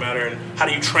subject matter, and how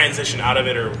do you transition out of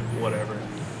it, or whatever?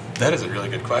 That is a really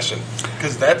good question,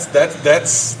 because that's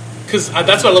Because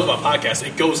that's what I love about podcasts.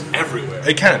 It goes everywhere.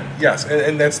 it can, yes,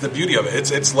 and that's the beauty of it.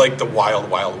 It's like the wild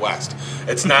west.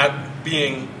 It's not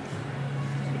being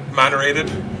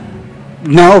moderated.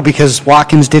 No, because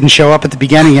Watkins didn't show up at the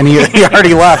beginning and he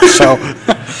already left. So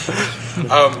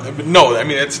But no, I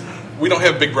mean, we don't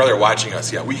have Big Brother watching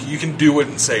us yet. You can do it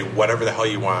and say whatever the hell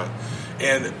you want,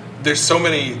 and there's so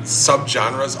many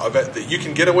subgenres of it that you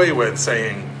can get away with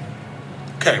saying,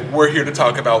 okay, we're here to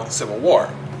talk about Civil War,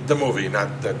 the movie,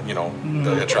 not the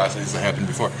the atrocities that happened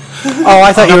before.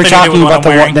 I thought you were Nothing to do talking with what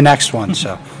about I'm wearing. the next one.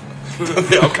 So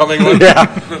The upcoming one. yeah,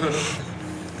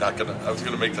 I was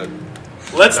gonna make that.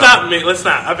 Let's not.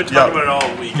 I've been talking Yeah. about it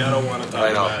all week. I don't want to talk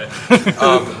I know. about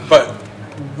it. But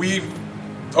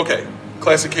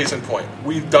classic case in point.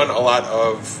 We've done a lot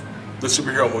of the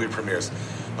superhero movie premieres.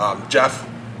 Jeff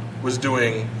was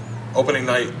doing opening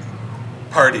night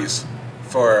parties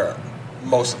for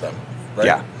most of them, right?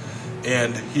 Yeah.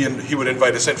 And he would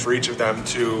invite us in for each of them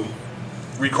to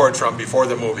record from before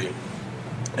the movie.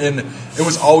 And it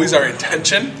was always our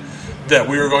intention that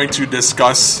we were going to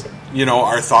discuss,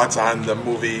 our thoughts on the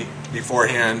movie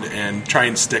beforehand and try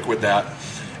and stick with that.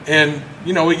 And,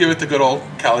 we give it the good old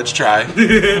college try.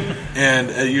 And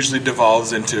it usually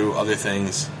devolves into other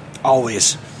things.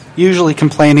 always. Usually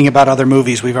complaining about other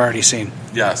movies we've already seen.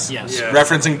 Yes. Yes. Yeah.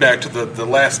 Referencing back to the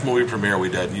last movie premiere we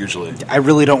did, usually. I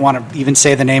really don't want to even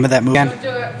say the name of that movie. Don't do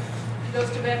it. It goes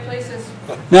to bad places.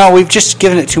 No, we've just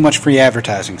given it too much free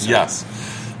advertising. So. Yes.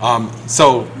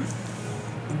 So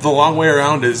the long way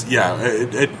around is,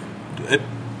 it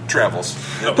travels.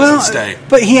 It doesn't stay.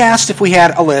 But he asked if we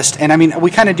had a list, and I mean, we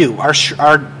kind of do.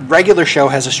 Our regular show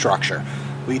has a structure.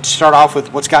 We start off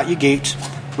with what's got you geeked.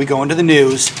 We go into the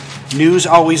news. News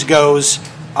always goes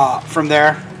from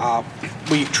there.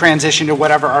 We transition to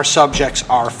whatever our subjects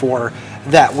are for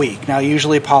that week. Now,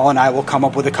 usually Paul and I will come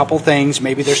up with a couple things.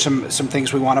 Maybe there's some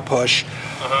things we want to push.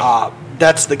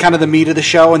 That's the kind of the meat of the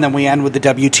show, and then we end with the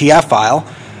WTF file,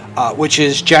 which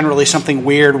is generally something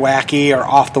weird, wacky, or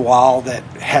off the wall that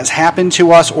has happened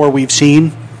to us or we've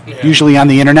seen, usually on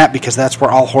the internet, because that's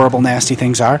where all horrible, nasty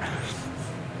things are.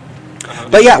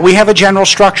 But yeah, we have a general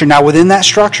structure. Now, within that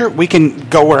structure, we can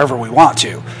go wherever we want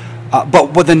to.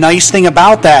 But what the nice thing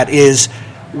about that is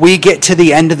we get to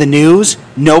the end of the news,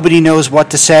 nobody knows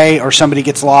what to say, or somebody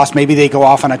gets lost. Maybe they go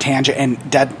off on a tangent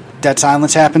and dead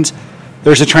silence happens.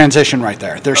 There's a transition right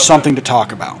there. There's something to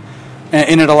talk about.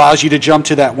 and it allows you to jump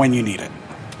to that when you need it.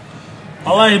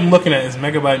 All I'm looking at is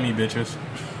Megabyte Me, bitches.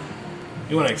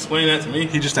 You want to explain that to me?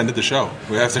 He just ended the show.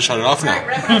 We have to shut it off now. Alright,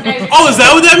 wrap it up, guys. Oh, is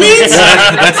that what that means?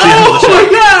 That's the end of the show. Oh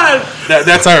my god!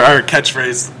 That's our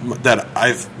catchphrase that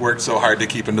I've worked so hard to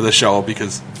keep into the show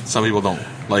because some people don't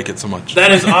like it so much.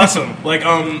 That is awesome. Like,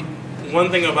 one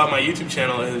thing about my YouTube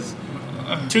channel is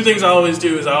two things I always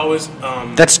do is I always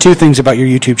That's two things about your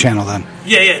YouTube channel, then.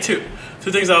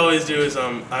 Two things I always do is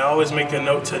I always make a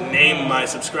note to name my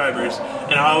subscribers,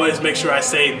 and I always make sure I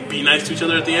say be nice to each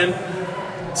other at the end.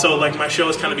 So, like, my show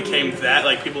has kind of became that.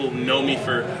 Like, people know me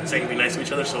for saying be nice to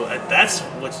each other. So that's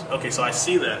what's... Okay, so I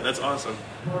see that. That's awesome.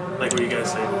 Like what you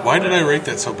guys say. Why did I rate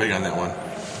that so big on that one?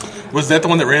 Was that the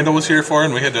one that Randall was here for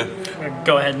and we had to...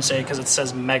 Go ahead and say it because it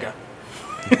says mega.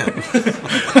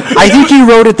 I think you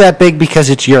wrote it that big because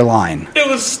it's your line. It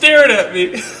was staring at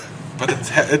me. But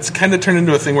it's kind of turned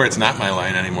into a thing where it's not my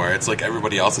line anymore. It's like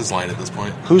everybody else's line at this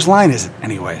point. Whose line is it,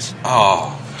 anyways?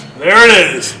 Oh. There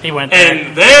it is. He went there.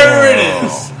 And there it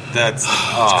is. That's...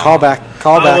 Call back.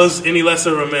 Call If I back. was any less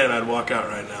of a man, I'd walk out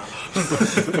right now.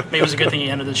 Maybe it was a good thing he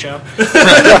ended the show.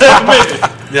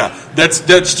 Yeah, that's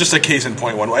just a case in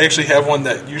point one. I actually have one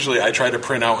that usually I try to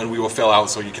print out and we will fill out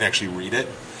so you can actually read it.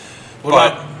 What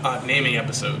about naming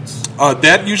episodes?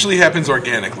 That usually happens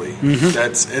organically.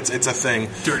 It's a thing.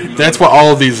 Dirty move. That's what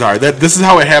all of these are. This is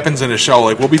how it happens in a show.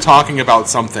 Like we'll be talking about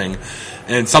something,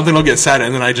 and something will get said,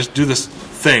 and then I just do this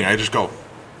thing. I just go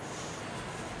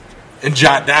and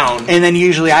jot down. And then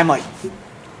usually I'm like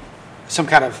some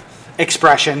kind of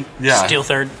expression. Yeah. Steel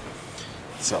third.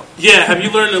 So Yeah, have you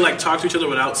learned to like talk to each other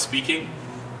without speaking?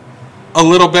 a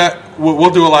little bit. We'll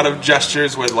do a lot of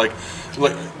gestures with like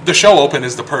the show open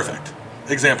is the perfect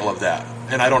example of that.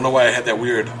 And I don't know why I had that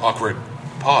weird, awkward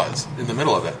pause in the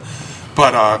middle of it.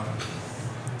 But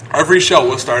every show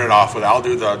we'll start it off with I'll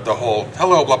do the whole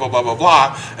hello, blah, blah, blah, blah,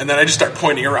 blah. And then I just start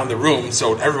pointing around the room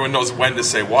so everyone knows when to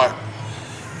say what.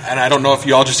 And I don't know if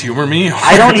you all just humor me.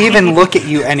 I don't even look at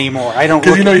you anymore. I don't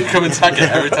Because look you know at you come in second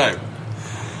every time.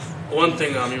 One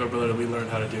thing me and my brother we learned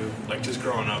how to do, like just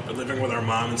growing up and living with our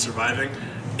mom and surviving,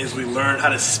 is we learned how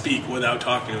to speak without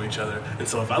talking to each other. And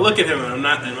so if I look at him and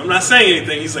I'm not saying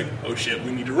anything, he's like, "Oh shit,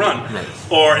 we need to run." Right.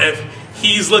 Or if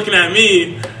he's looking at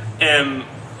me and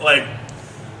like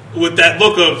with that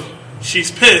look of she's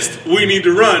pissed, we need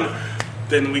to run,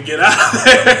 then we get out of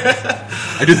there.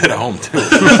 I do that at home too.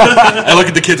 I look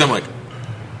at the kids, I'm like,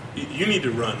 You need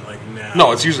to run like now.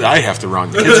 no, it's usually I have to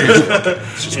run. The kids are usually,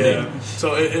 it's just Yeah. me.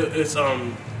 So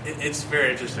it's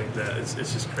very interesting that it's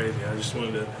just crazy. I just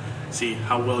wanted to see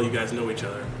how well you guys know each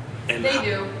other. And They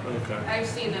do. Okay. I've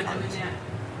seen them doing that.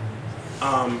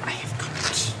 I have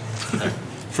cards.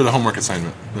 For the homework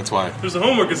assignment. That's why. There's a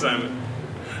homework assignment.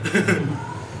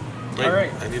 Wait, All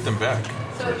right. I need them back.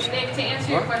 So to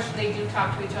answer your question, they do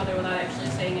talk to each other without actually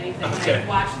saying anything. Okay. I've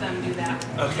watched them do that.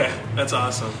 Okay, that's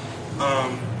awesome.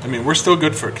 I mean, we're still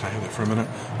good for. Can I have that for a minute?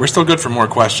 We're still good for more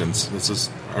questions.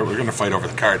 We're going to fight over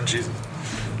the card. Jesus.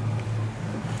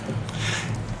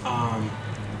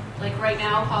 Like right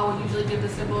now, Paul would usually give the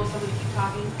symbol so we keep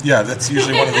talking. Yeah, that's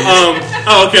usually one of these.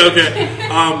 Okay.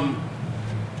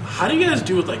 How do you guys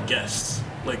do with like guests?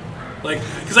 Like,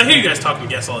 because I hear you guys talking to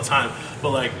guests all the time,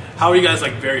 but like, how are you guys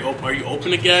like very open? Are you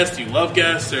open to guests? Do you love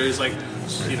guests? Or is like,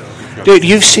 you know? Dude,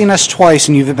 you've seen us twice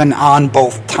and you've been on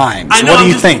both times. I know, What do I'm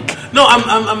you just- think? No,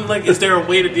 I'm like, is there a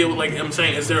way to deal with like I'm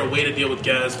saying? Is there a way to deal with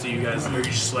guests? Do you guys are you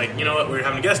just like, you know what, we're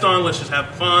having a guest on, let's just have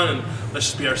fun and let's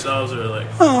just be ourselves, or like,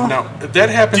 Now, that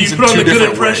happens do you in put on two the good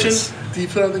different impression? ways. Do you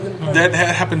put on the good impression? That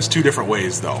happens two different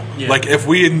ways, though. Yeah. Like, if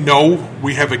we know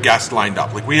we have a guest lined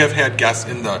up, like we have had guests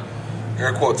in the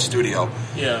air quote studio,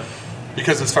 Yeah.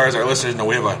 because as far as our listeners know,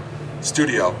 we have a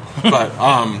studio. But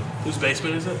Whose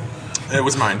basement is it? it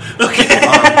was mine.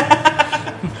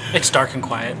 It's dark and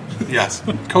quiet. Yes,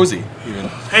 cozy even.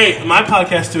 Hey, my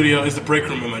podcast studio is the break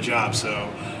room of my job,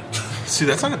 so See,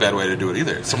 that's not a bad way to do it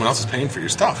either. Someone else is paying for your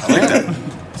stuff. I like that.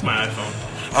 it's my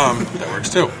iPhone. That works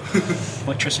too.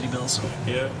 Electricity bills.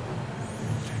 Yeah.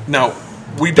 Now,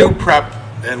 we do prep,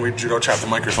 and we judo chop the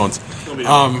microphones. It'll be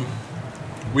done.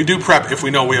 We do prep if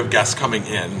we know we have guests coming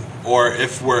in, or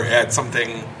if we're at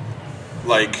something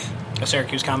like, A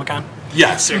Syracuse Comic Con.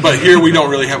 yes, but here we don't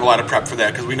really have a lot of prep for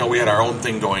that because we know we had our own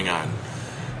thing going on.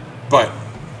 But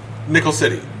Nickel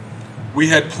City, we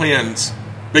had plans,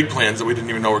 big plans that we didn't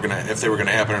even know if they were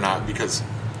gonna happen or not, because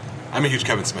I'm a huge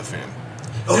Kevin Smith fan.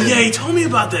 Oh yeah, he told me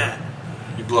about that.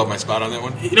 You blew up my spot on that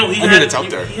one? You know, I mean, it's out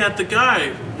there. He had the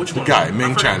guy. Which one? guy, I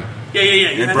Ming forgot. Chen. Yeah. You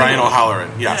And had Brian him on.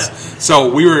 O'Halloran, yes. Yeah.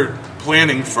 So we were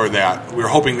planning for that. We were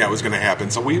hoping that was going to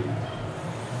happen. So we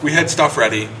had stuff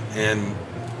ready, and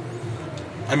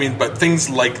I mean, but things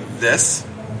like this,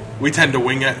 we tend to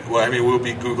wing it. Well, I mean, we'll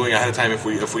be Googling ahead of time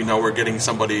if we know we're getting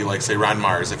somebody like, say, Ron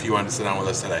Mars, if he wanted to sit down with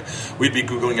us today. We'd be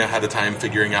Googling ahead of time,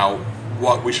 figuring out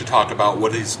what we should talk about,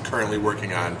 what he's currently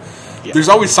working on. Yeah. There's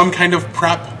always some kind of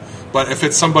prep, but if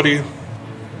it's somebody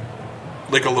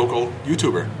like a local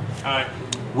YouTuber,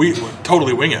 we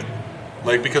totally wing it.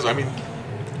 Like, because, I mean,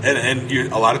 and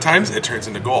a lot of times it turns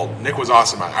into gold. Nick was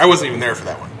awesome. I wasn't even there for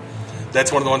that one.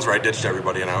 That's one of the ones where I ditched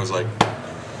everybody, and I was like,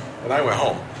 and I went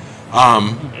home.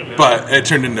 But it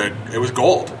turned into, it was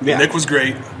gold. Yeah. Nick was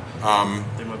great. Did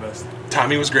my best.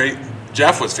 Tommy was great.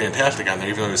 Jeff was fantastic on there,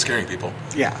 even though he was scaring people.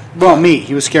 Yeah. Well,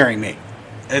 he was scaring me.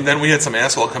 And then we had some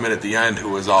asshole come in at the end who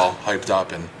was all hyped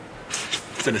up and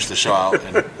finished the show out.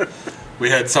 And we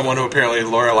had someone who apparently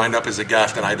Laura lined up as a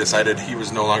guest, and I decided he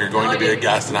was no longer going to be a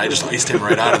guest, and I just iced him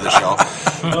right out of the show.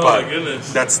 But my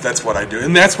goodness. That's what I do.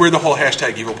 And that's where the whole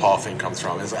hashtag Evil Paul thing comes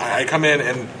from, is I come in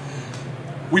and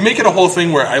we make it a whole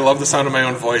thing where I love the sound of my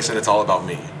own voice, and it's all about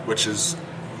me, which is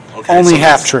okay, only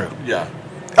half true. Yeah.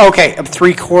 Okay,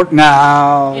 3/4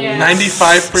 now.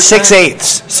 95%.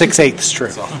 6/8 true.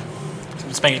 So.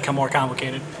 Let's make it more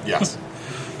complicated. Yes.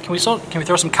 Can we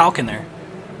throw some calc in there?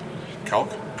 Calc?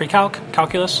 Pre-calc?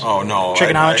 Calculus? Oh, no.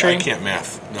 Trigonometry? I can't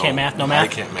math. No. Can't math? No math? I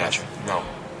can't math. No.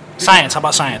 Science. How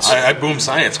about science? I boom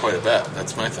science quite a bit.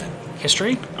 That's my thing.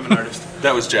 History? I'm an artist.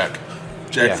 That was Jack.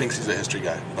 Jack thinks he's a history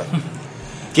guy. But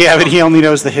yeah, but he only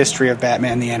knows the history of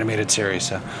Batman the Animated Series.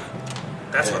 So.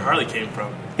 That's where Harley came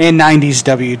from. And 90s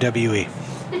WWE.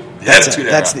 That's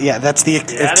the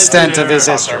extent of his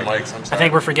history. I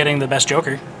think we're forgetting the best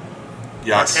Joker.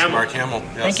 Yes, Mark Hamill.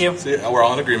 Yes. Thank you. See, we're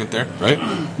all in agreement there, right?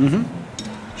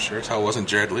 Mm-hmm. Sure as hell wasn't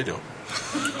Jared Leto.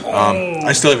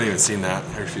 I still haven't even seen that.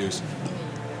 I refuse.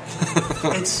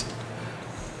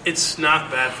 It's not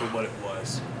bad for what it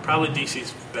was. Probably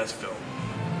DC's best film.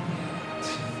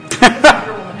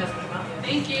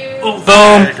 Thank you. Oh, boom.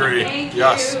 I agree. Thank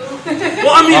yes. you.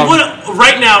 Well, I mean, what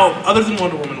right now, other than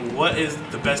Wonder Woman, what is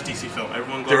the best DC film?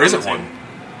 Everyone go. There isn't one.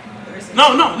 No.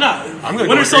 I'm going to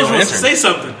Winter Soldier wants to say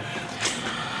something.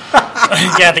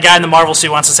 Yeah, the guy in the Marvel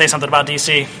suit wants to say something about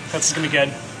DC. That's going to be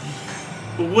good.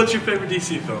 Well, what's your favorite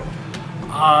DC film?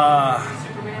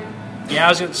 Superman. Yeah, I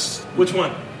was going to... Which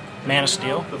one? Man of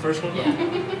Steel. The first one? Yeah.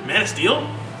 Man of Steel?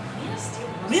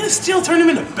 Man of Steel turned him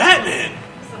into Batman.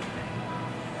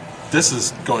 This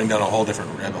is going down a whole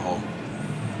different rabbit hole.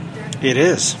 It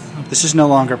is. This is no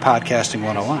longer podcasting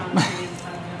 101.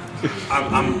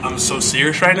 I'm so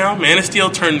serious right now. Man of Steel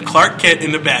turned Clark Kent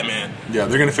into Batman. Yeah,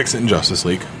 they're going to fix it in Justice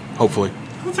League. Hopefully.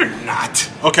 No, they're not.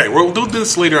 Okay, we'll do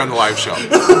this later on the live show.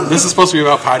 This is supposed to be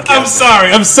about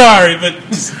podcasting. I'm sorry, but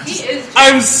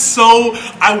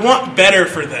I want better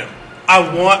for them.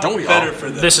 For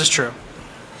them. This is true.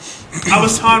 I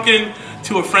was talking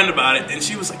to a friend about it, and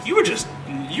she was like, "You were just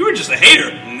a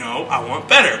hater." No, I want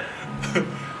better.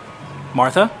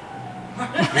 Martha?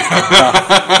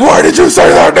 Why did you say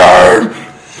that name?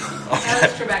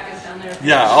 Alex Trebek is down there.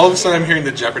 Yeah, all of a sudden I'm hearing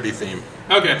the Jeopardy theme.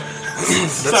 Okay.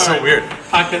 That's so weird.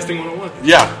 Podcasting 101.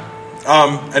 Yeah.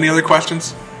 Any other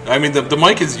questions? I mean, the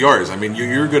mic is yours. I mean,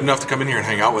 you're good enough to come in here and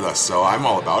hang out with us, so I'm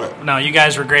all about it. No, you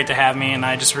guys were great to have me, and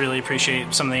I just really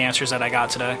appreciate some of the answers that I got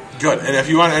today. Good. And if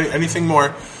you want anything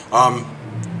more,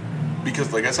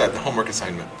 because, like I said, the homework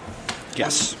assignment.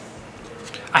 Yes.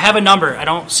 I have a number. I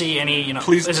don't see any,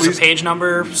 Please. Is this a page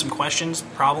number, some questions,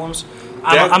 problems?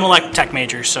 I'm a tech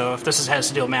major, so if this has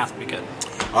to do with math, it'd be good.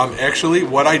 Actually,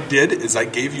 what I did is I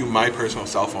gave you my personal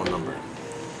cell phone number.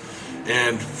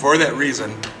 And for that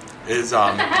reason is...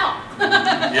 What the hell?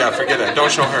 Yeah, forget it.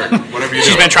 Don't show her. Whatever you do.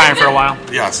 She's been trying for a while.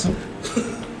 Yes.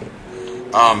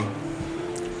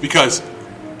 Because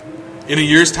in a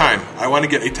year's time, I want to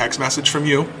get a text message from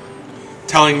you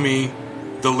telling me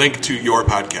the link to your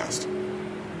podcast.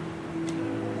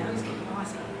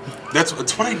 That's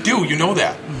what I do. You know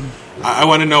that. Mm-hmm. I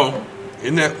want to know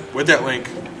with that link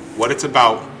what it's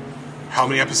about, how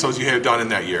many episodes you have done in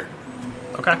that year.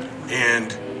 Okay. And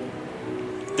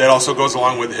that also goes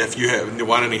along with if you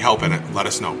want any help in it, let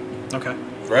us know. Okay.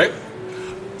 Right?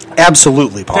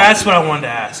 Absolutely, Paul. That's what I wanted to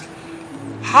ask.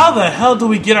 How the hell do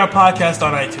we get our podcast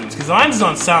on iTunes? Because mine is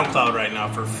on SoundCloud right now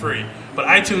for free. But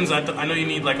iTunes, I know you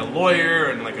need like a lawyer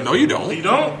and like a... No, you don't. You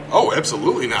don't? Oh,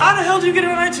 absolutely not. How the hell do you get it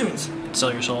on iTunes?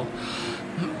 Sell your soul.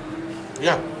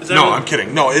 Yeah. No, I'm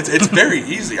kidding. No, it's very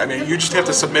easy. I mean, you just have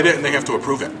to submit it and they have to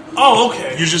approve it. Oh,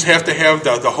 okay. You just have to have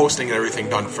the hosting and everything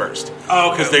done first. Oh,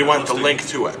 okay. Because they want hosting. the link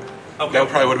to it. Okay. That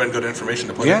probably would have been good information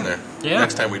to put in there. Yeah.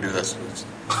 Next time we do this.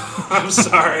 I'm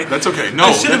sorry. That's okay.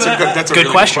 No, that's a good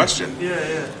really question. Good question.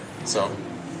 Yeah. So,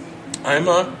 I'm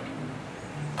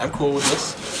cool with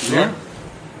this. Yeah.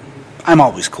 I'm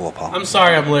always cool, Paul. I'm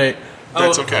sorry I'm late.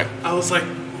 That's okay. I was like,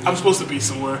 I'm supposed to be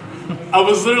somewhere. I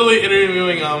was literally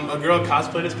interviewing a girl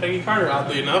cosplayed as Peggy Carter,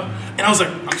 oddly enough, and I was like,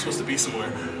 I'm supposed to be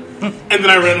somewhere. And then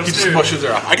I ran He upstairs. just pushes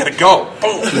her off. I gotta go.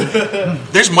 Boom.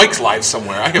 There's Mike's live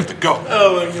somewhere. I have to go.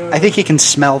 Oh my god. I think he can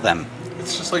smell them.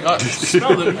 It's just like us.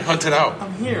 Smell them. Hunt it out.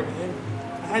 I'm here, man.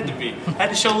 I had to be. I had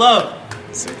to show love.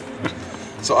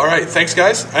 So, all right. Thanks,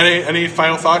 guys. Any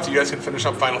final thoughts? You guys can finish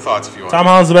up final thoughts if you want. Tom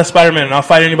Holland's the best Spider-Man, and I'll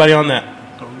fight anybody on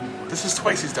that. This is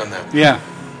twice he's done that. Yeah.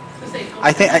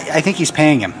 I think he's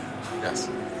paying him. Yes.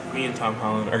 Me and Tom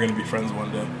Holland are going to be friends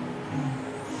one day.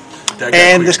 That guy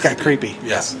And creepy. this guy creepy.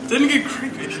 Yes. Didn't get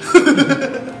creepy.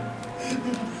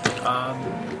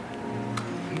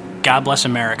 God bless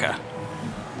America.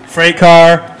 Freight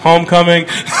car, homecoming.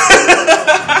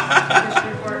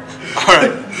 All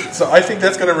right. So I think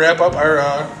that's going to wrap up our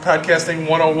podcasting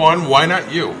 101. Why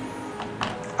not you?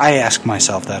 I ask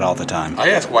myself that all the time. I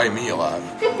ask why me a lot.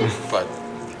 But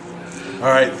all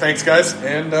right. Thanks, guys.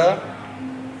 And no,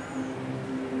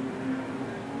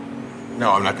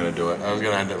 I'm not going to do it. I was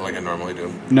going to end it like I normally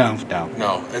do. No.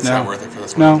 No, it's No. not worth it for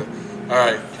this No. one. Is it? All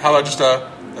right. How about just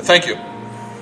thank you.